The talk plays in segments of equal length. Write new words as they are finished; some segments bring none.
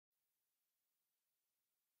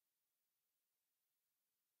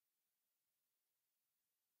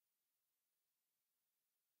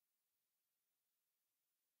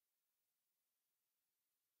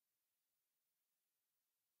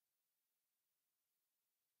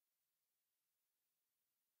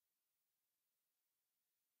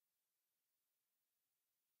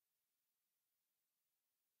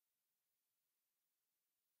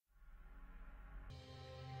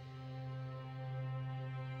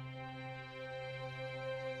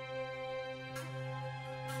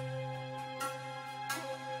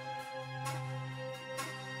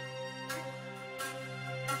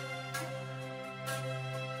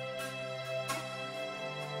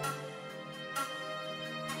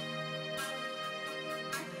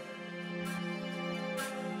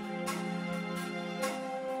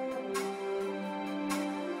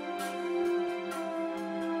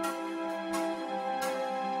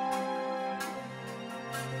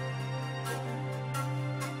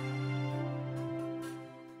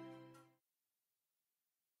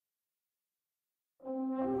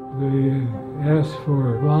They asked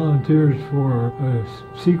for volunteers for a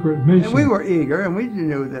secret mission. And we were eager, and we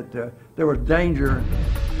knew that there was danger.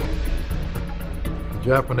 The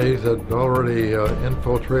Japanese had already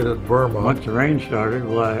infiltrated Burma. Once the rain started,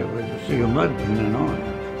 well, it was a sea of mud from then on.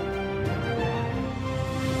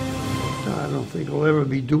 So I don't think it'll ever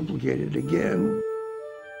be duplicated again.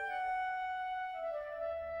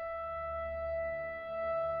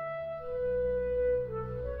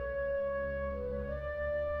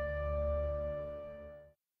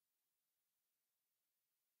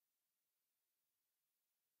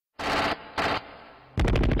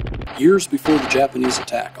 Years before the Japanese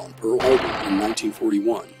attack on Pearl Harbor in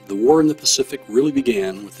 1941, the war in the Pacific really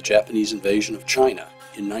began with the Japanese invasion of China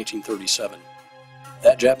in 1937.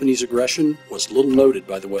 That Japanese aggression was little noted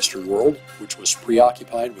by the Western world, which was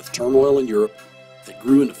preoccupied with turmoil in Europe that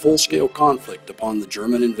grew into full-scale conflict upon the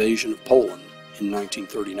German invasion of Poland in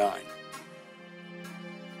 1939.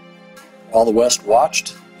 While the West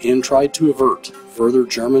watched and tried to avert further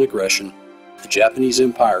German aggression, the Japanese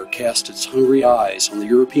Empire cast its hungry eyes on the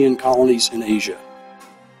European colonies in Asia.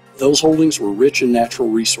 Those holdings were rich in natural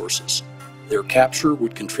resources. Their capture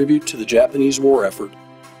would contribute to the Japanese war effort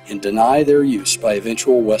and deny their use by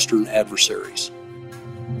eventual Western adversaries.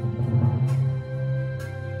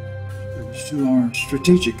 It was to our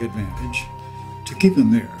strategic advantage to keep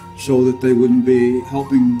them there so that they wouldn't be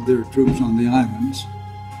helping their troops on the islands.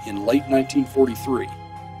 In late 1943,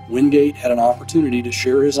 Wingate had an opportunity to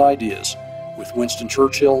share his ideas with Winston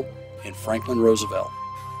Churchill and Franklin Roosevelt.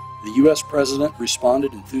 The U.S. President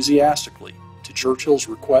responded enthusiastically to Churchill's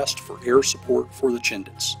request for air support for the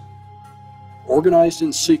Chindits. Organized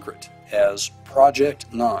in secret as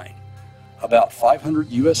Project 9, about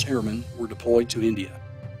 500 U.S. airmen were deployed to India.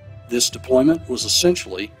 This deployment was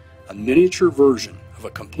essentially a miniature version of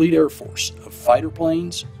a complete air force of fighter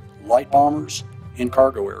planes, light bombers, and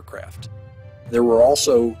cargo aircraft. There were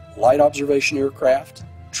also light observation aircraft,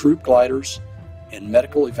 troop gliders, and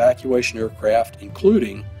medical evacuation aircraft,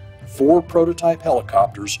 including 4 prototype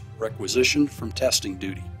helicopters requisitioned from testing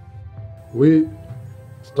duty. We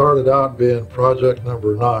started out being Project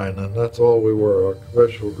Number 9, and that's all we were, a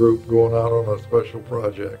special group going out on a special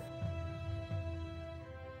project.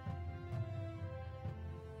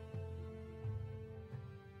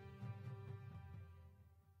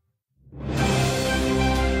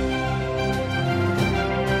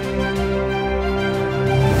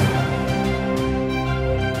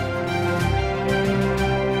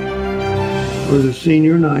 I was a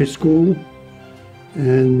senior in high school,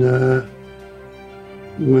 and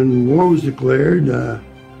when war was declared, of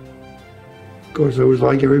course I was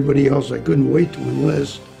like everybody else, I couldn't wait to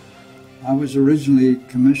enlist. I was originally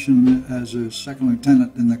commissioned as a second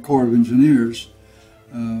lieutenant in the Corps of Engineers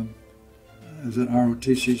as an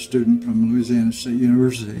ROTC student from Louisiana State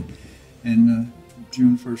University in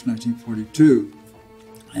June 1st, 1942.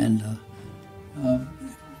 And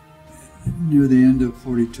near the end of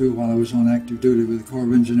 42, while I was on active duty with the Corps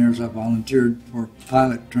of Engineers, I volunteered for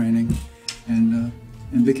pilot training and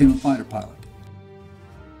became a fighter pilot.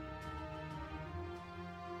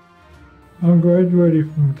 I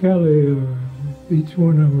graduated from Cali. Each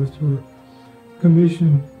one of us were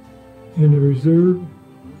commissioned in the reserve,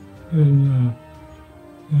 and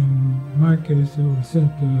in my case, I was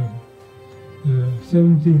sent to the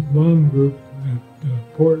 17th Bomb Group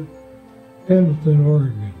at Port Pendleton,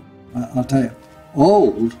 Oregon. I'll tell you,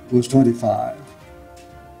 old was 25.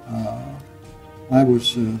 I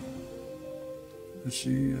was,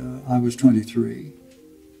 I was 23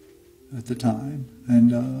 at the time,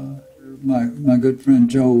 and my good friend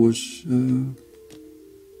Joe was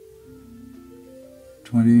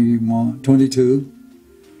 22.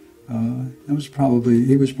 He was probably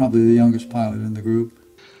the youngest pilot in the group.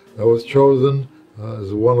 I was chosen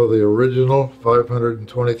as one of the original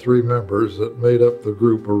 523 members that made up the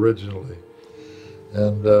group originally.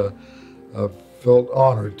 And I felt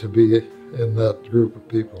honored to be in that group of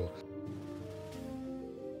people.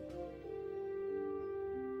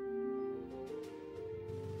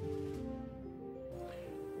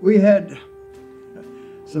 We had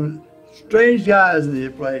some strange guys in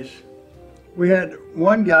the place. We had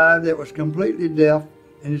one guy that was completely deaf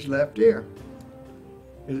in his left ear.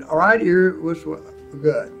 His right ear was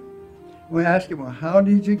good. We asked him, well, how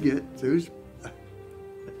did you get through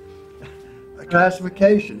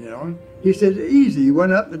classification, you know? He said, easy. You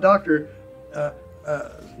went up, the doctor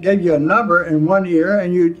gave you a number in one ear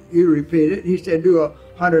and you repeat it. He said, do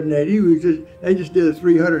 180. They just did a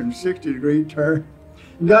 360-degree turn.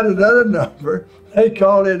 Got another number. They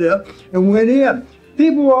called it up and went in.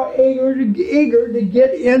 People were eager to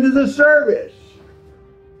get into the service.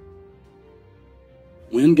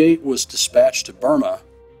 Wingate was dispatched to Burma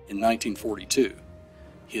in 1942.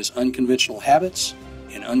 His unconventional habits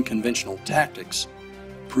and unconventional tactics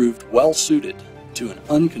proved well suited to an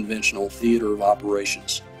unconventional theater of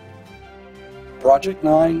operations. Project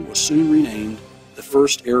 9 was soon renamed the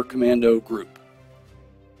First Air Commando Group.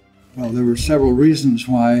 Well, there were several reasons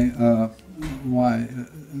why the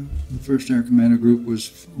First Air Commando Group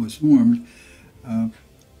was formed.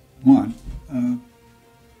 One,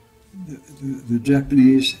 the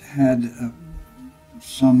Japanese had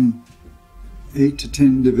some 8 to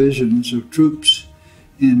 10 divisions of troops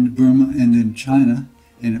in Burma and in China,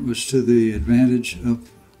 and it was to the advantage of,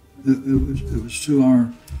 it was to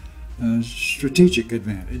our strategic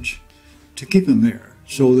advantage to keep them there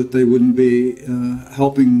so that they wouldn't be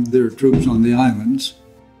helping their troops on the islands.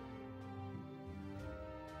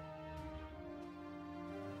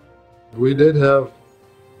 We did have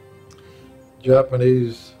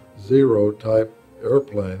Japanese Zero type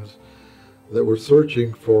airplanes that were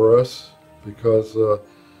searching for us because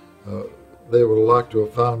they would like to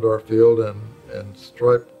have found our field and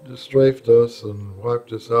strafed us and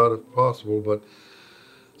wiped us out if possible, but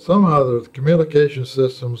somehow the communication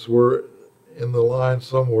systems were in the line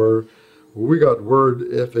somewhere. We got word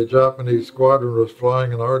if a Japanese squadron was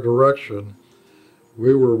flying in our direction,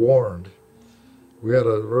 we were warned. We had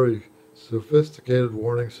a very sophisticated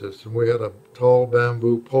warning system. We had a tall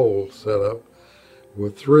bamboo pole set up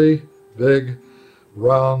with 3 big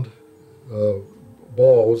round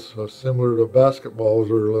balls, similar to basketballs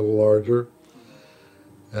or a little larger.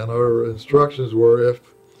 And our instructions were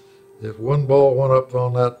if one ball went up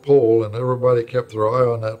on that pole and everybody kept their eye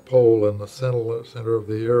on that pole in the center of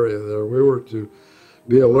the area there, we were to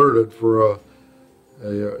be alerted for a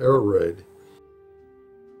air raid.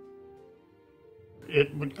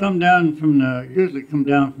 It would come down from usually come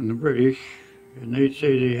down from the British, and they'd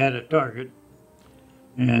say they had a target.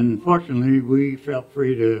 And fortunately, we felt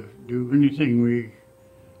free to do anything we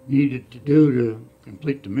needed to do to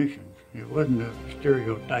complete the mission. It wasn't a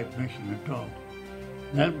stereotype mission at all.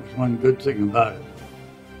 That was one good thing about it.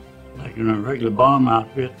 Like in a regular bomb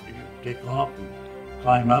outfit, you take off and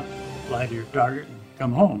climb up, fly to your target, and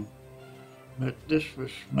come home. But this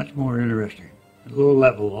was much more interesting, low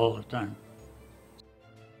level all the time.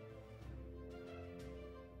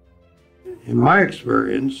 In my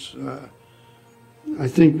experience, I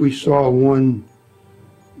think we saw one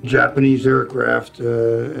Japanese aircraft,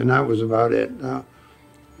 and that was about it.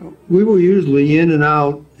 We were usually in and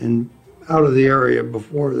out of the area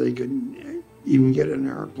before they could even get an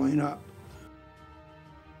airplane up.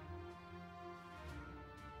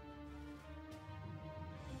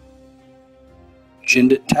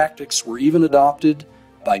 Chindit tactics were even adopted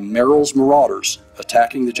by Merrill's marauders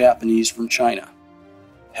attacking the Japanese from China.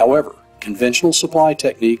 However, conventional supply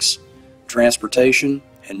techniques, transportation,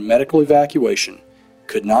 and medical evacuation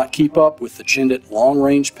could not keep up with the Chindit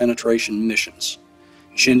long-range penetration missions.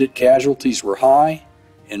 Chindit casualties were high,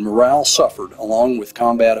 and morale suffered along with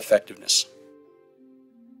combat effectiveness.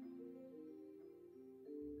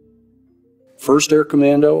 First Air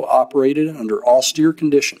Commando operated under austere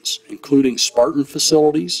conditions, including Spartan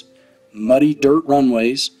facilities, muddy dirt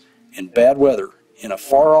runways, and bad weather in a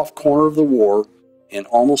far-off corner of the war and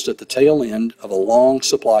almost at the tail end of a long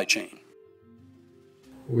supply chain.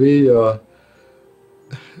 We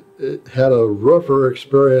had a rougher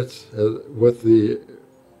experience with the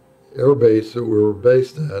air base that we were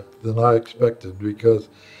based at than I expected, because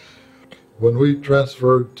when we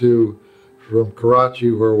transferred from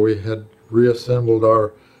Karachi, where we had reassembled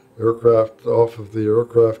our aircraft off of the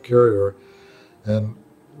aircraft carrier and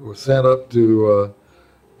was sent up to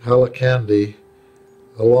Hailakandi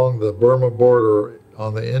along the Burma border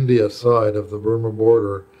on the India side of the Burma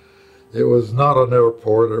border. It was not an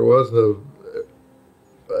airport, it wasn't an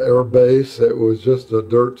air base, it was just a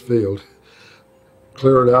dirt field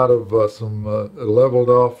cleared out of some leveled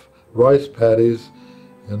off rice paddies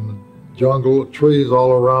and jungle trees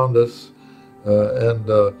all around us, and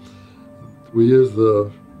we used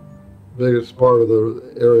the biggest part of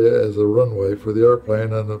the area as a runway for the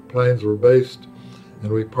airplane, and the planes were based,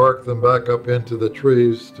 and we parked them back up into the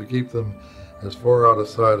trees to keep them as far out of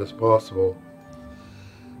sight as possible.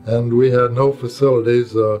 And we had no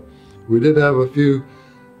facilities. We did have a few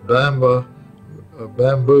bamboo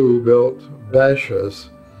built bashas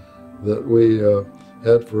that we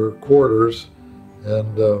had for quarters,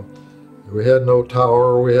 and we had no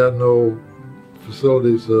tower, we had no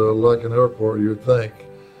facilities like an airport, you'd think,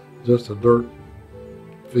 just a dirt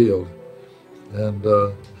field, and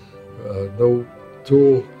no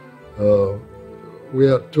tool. We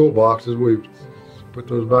had toolboxes, we put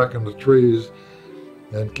those back in the trees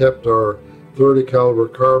and kept our 30 caliber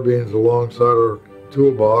carbines alongside our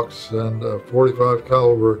toolbox and a 45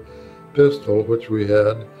 caliber pistol, which we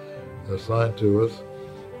had assigned to us.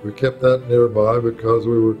 We kept that nearby because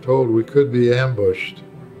we were told we could be ambushed.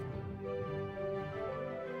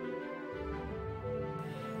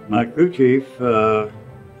 My crew chief, it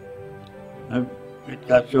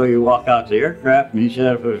got so you walk out the aircraft and he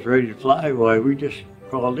said if it was ready to fly, why we just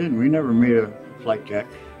crawled in. We never made a flight check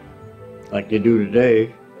like they do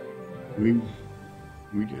today. We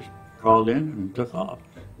just crawled in and took off.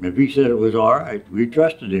 If he said it was all right, we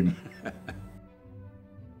trusted him.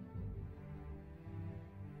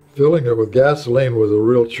 Filling it with gasoline was a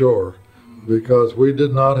real chore because we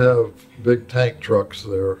did not have big tank trucks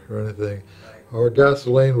there or anything. Our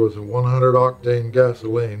gasoline was 100 octane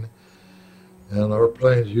gasoline, and our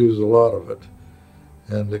planes used a lot of it.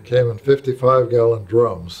 And it came in 55-gallon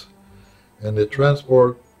drums. And the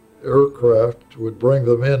transport aircraft would bring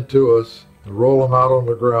them in to us and roll them out on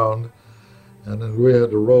the ground, and then we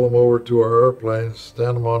had to roll them over to our airplanes,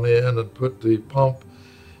 stand them on the end, and put the pump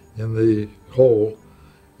in the hole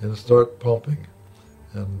and start pumping.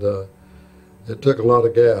 And it took a lot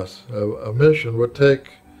of gas. A mission would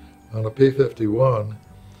take, on a P-51,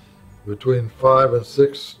 between 5 and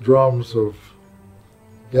 6 drums of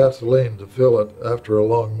gasoline to fill it after a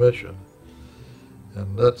long mission.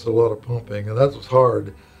 And that's a lot of pumping, and that was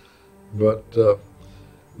hard. But the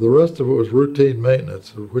rest of it was routine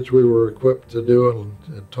maintenance, which we were equipped to do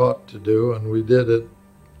and taught to do, and we did it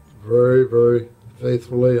very, very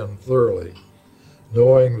faithfully and thoroughly,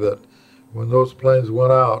 knowing that when those planes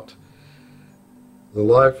went out, the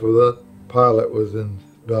life of that pilot was in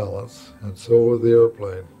balance, and so was the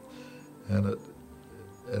airplane. And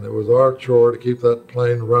it was our chore to keep that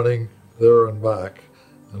plane running there and back,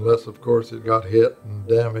 unless, of course, it got hit and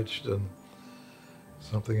damaged and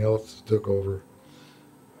something else took over.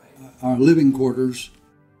 Our living quarters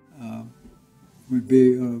would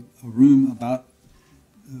be a room about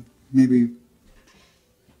maybe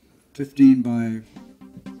 15 by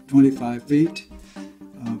 25 feet,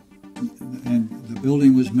 and the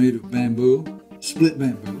building was made of bamboo, split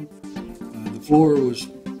bamboo. The floor was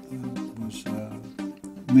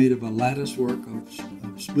made of a lattice work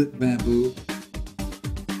of split bamboo.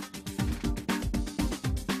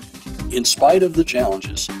 In spite of the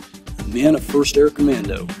challenges, the men of First Air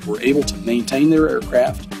Commando were able to maintain their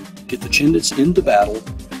aircraft, get the Chindits into battle,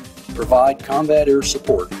 provide combat air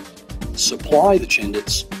support, supply the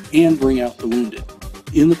Chindits, and bring out the wounded.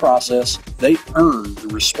 In the process, they earned the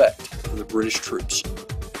respect of the British troops.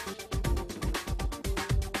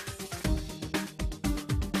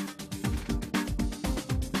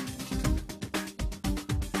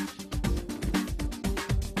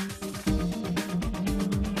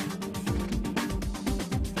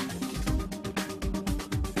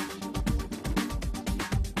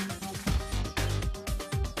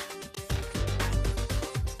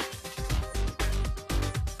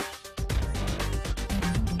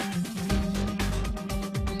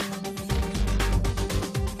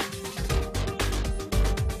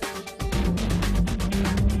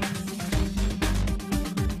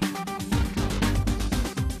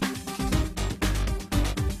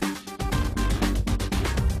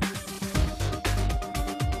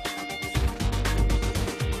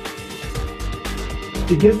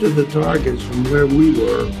 To get to the targets from where we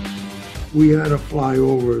were, we had to fly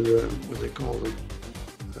over what they call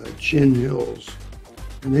the Chin Hills.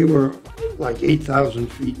 And they were like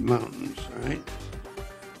 8,000 feet mountains, right?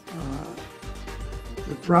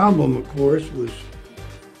 The problem, of course, was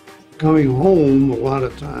coming home a lot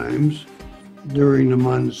of times during the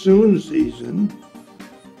monsoon season.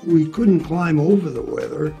 We couldn't climb over the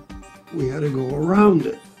weather. We had to go around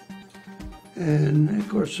it. And of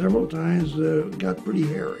course, several times it got pretty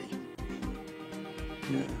hairy.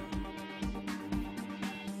 Yeah.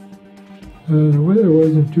 The weather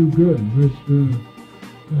wasn't too good. It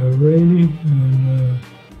was rainy, and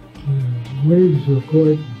the waves were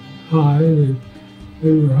quite high.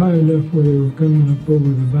 They were high enough where they were coming up over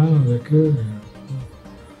the bow of the carrier.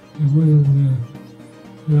 It wasn't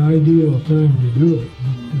the ideal time to do it.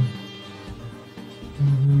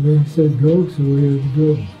 But, they said go, so we had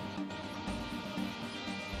to go.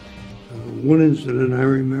 One incident I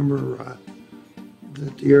remember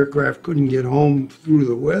that the aircraft couldn't get home through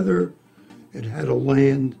the weather. It had to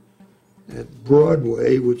land at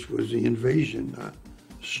Broadway, which was the invasion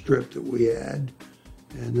strip that we had,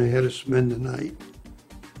 and they had to spend the night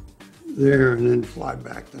there and then fly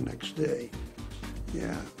back the next day.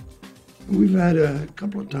 Yeah. And we've had a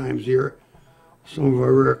couple of times here, some of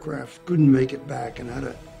our aircraft couldn't make it back and had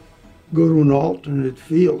to go to an alternate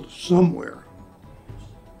field somewhere.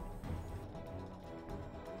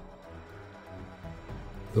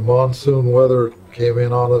 the monsoon weather came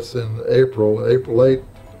in on us in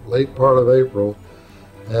late part of April,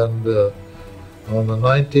 and on the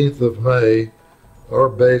 19th of May, our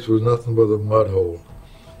base was nothing but a mud hole,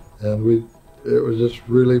 and it was just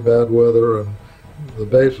really bad weather, and the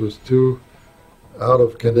base was too out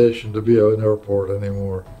of condition to be an airport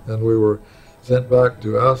anymore, and we were sent back to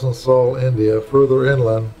Asansol, India, further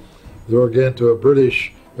inland, there again to a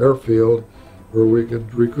British airfield where we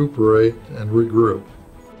could recuperate and regroup.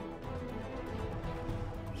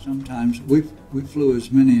 Sometimes we flew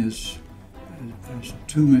as many as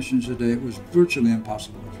 2 missions a day. It was virtually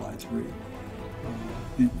impossible to fly 3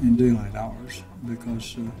 in daylight hours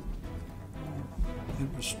because it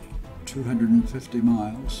was 250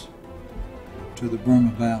 miles to the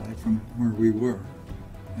Burma Valley from where we were,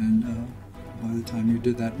 and by the time you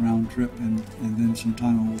did that round trip and then some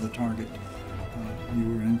time over the target, you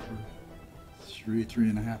were in for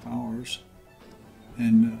 3.5 hours,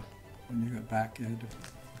 and when you got back you had to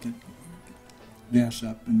get gas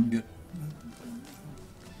up and get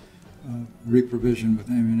reprovisioned with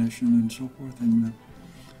ammunition and so forth, and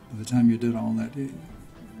by the time you did all that,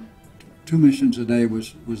 2 missions a day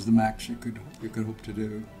was the max you could hope to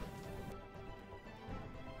do.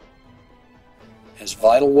 As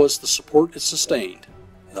vital was the support it sustained,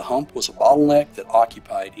 the hump was a bottleneck that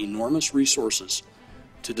occupied enormous resources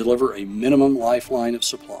to deliver a minimum lifeline of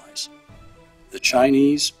supplies. The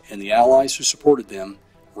Chinese and the allies who supported them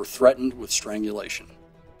were threatened with strangulation.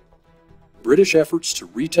 British efforts to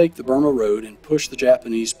retake the Burma Road and push the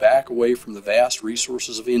Japanese back away from the vast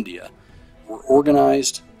resources of India were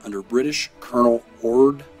organized under British Colonel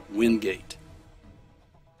Ord Wingate.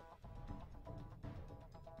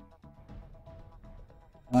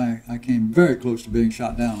 I came very close to being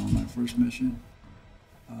shot down on my first mission.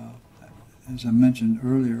 As I mentioned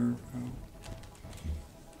earlier,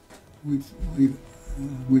 we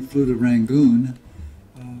flew to Rangoon.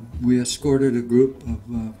 We escorted a group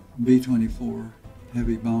of B-24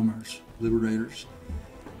 heavy bombers, Liberators,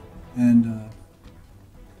 and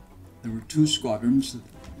there were 2 squadrons.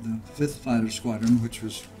 The 5th Fighter Squadron, which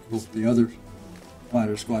was the other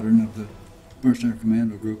fighter squadron of the First Air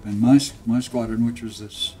Commando group, and my squadron, which was the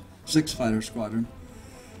 6th Fighter Squadron.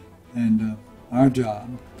 And our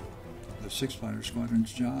job, the 6th Fighter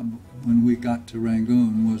Squadron's job, when we got to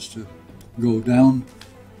Rangoon, was to go down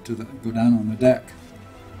on the deck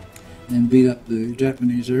and beat up the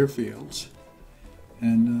Japanese airfields.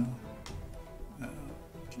 And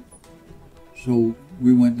so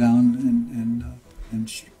we went down and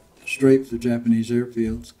strafed the Japanese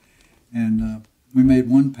airfields, and we made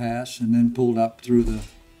one pass and then pulled up through there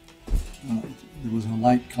was a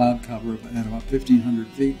light cloud cover at about 1,500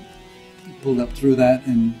 feet. Pulled up through that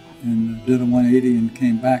and did a 180 and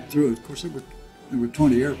came back through it. Of course, there were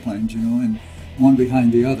 20 airplanes, and one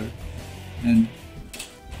behind the other. And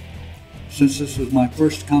since this was my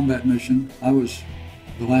first combat mission, I was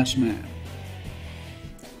the last man.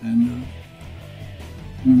 And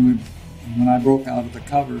when I broke out of the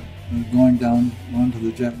cover, going down onto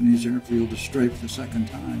the Japanese airfield to strafe the second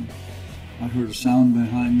time, I heard a sound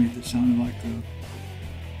behind me that sounded like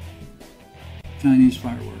Chinese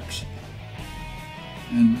fireworks.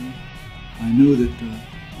 And I knew that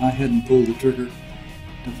I hadn't pulled the trigger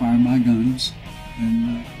to fire my guns,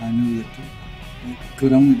 and I knew that it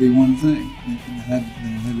could only be one thing. There had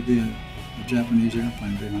to be a Japanese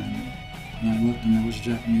airplane behind me. And I looked, and there was a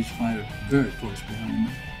Japanese fighter very close behind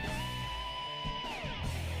me.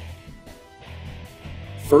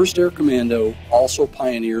 First Air Commando also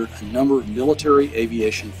pioneered a number of military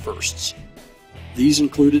aviation firsts. These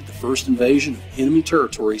included the first invasion of enemy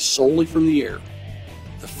territory solely from the air,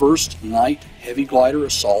 the first night heavy glider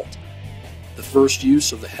assault, the first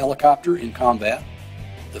use of the helicopter in combat,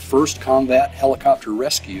 the first combat helicopter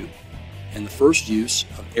rescue, and the first use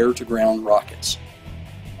of air-to-ground rockets.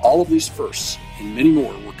 All of these firsts, and many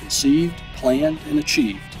more, were conceived, planned, and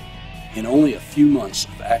achieved in only a few months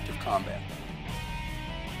of active combat.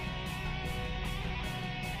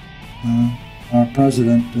 Our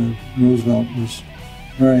president, Roosevelt, was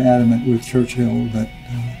very adamant with Churchill that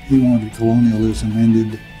he wanted colonialism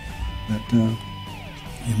ended, that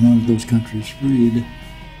he wanted those countries freed.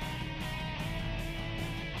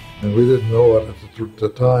 And we didn't know it at the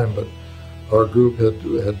time, but our group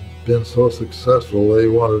had been so successful, they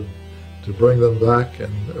wanted to bring them back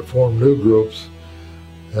and form new groups.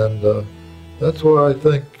 And that's why I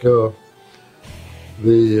think the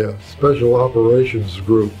Special Operations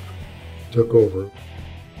Group took over.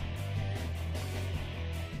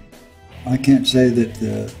 I can't say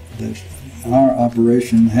that our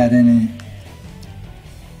operation had any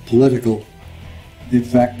political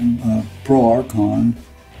effect, pro or con.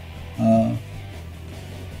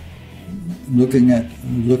 looking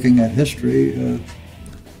at history,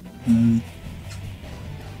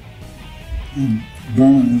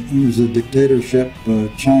 Burma was a dictatorship.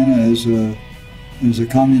 China is a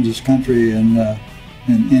communist country, and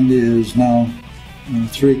India is now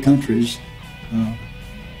 3 countries.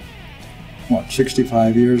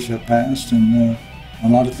 65 years have passed, and a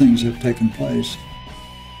lot of things have taken place.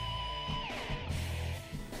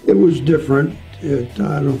 It was different. I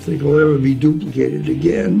don't think it'll ever be duplicated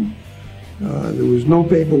again. There was no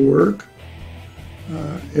paperwork.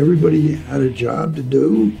 Everybody had a job to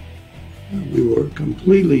do. We were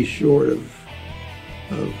completely short of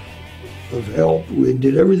help. We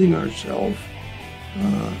did everything ourselves.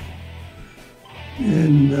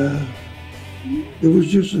 And it was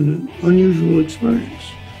just an unusual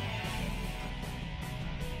experience.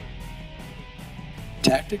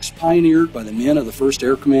 Tactics pioneered by the men of the First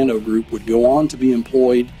Air Commando Group would go on to be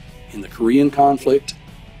employed in the Korean conflict,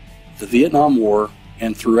 the Vietnam War,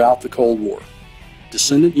 and throughout the Cold War.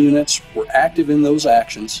 Descendant units were active in those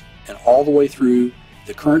actions and all the way through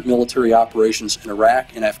the current military operations in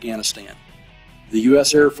Iraq and Afghanistan. The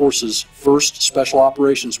U.S. Air Force's 1st Special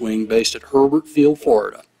Operations Wing, based at Herbert Field,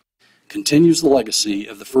 Florida, continues the legacy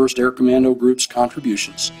of the First Air Commando Group's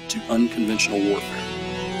contributions to unconventional warfare.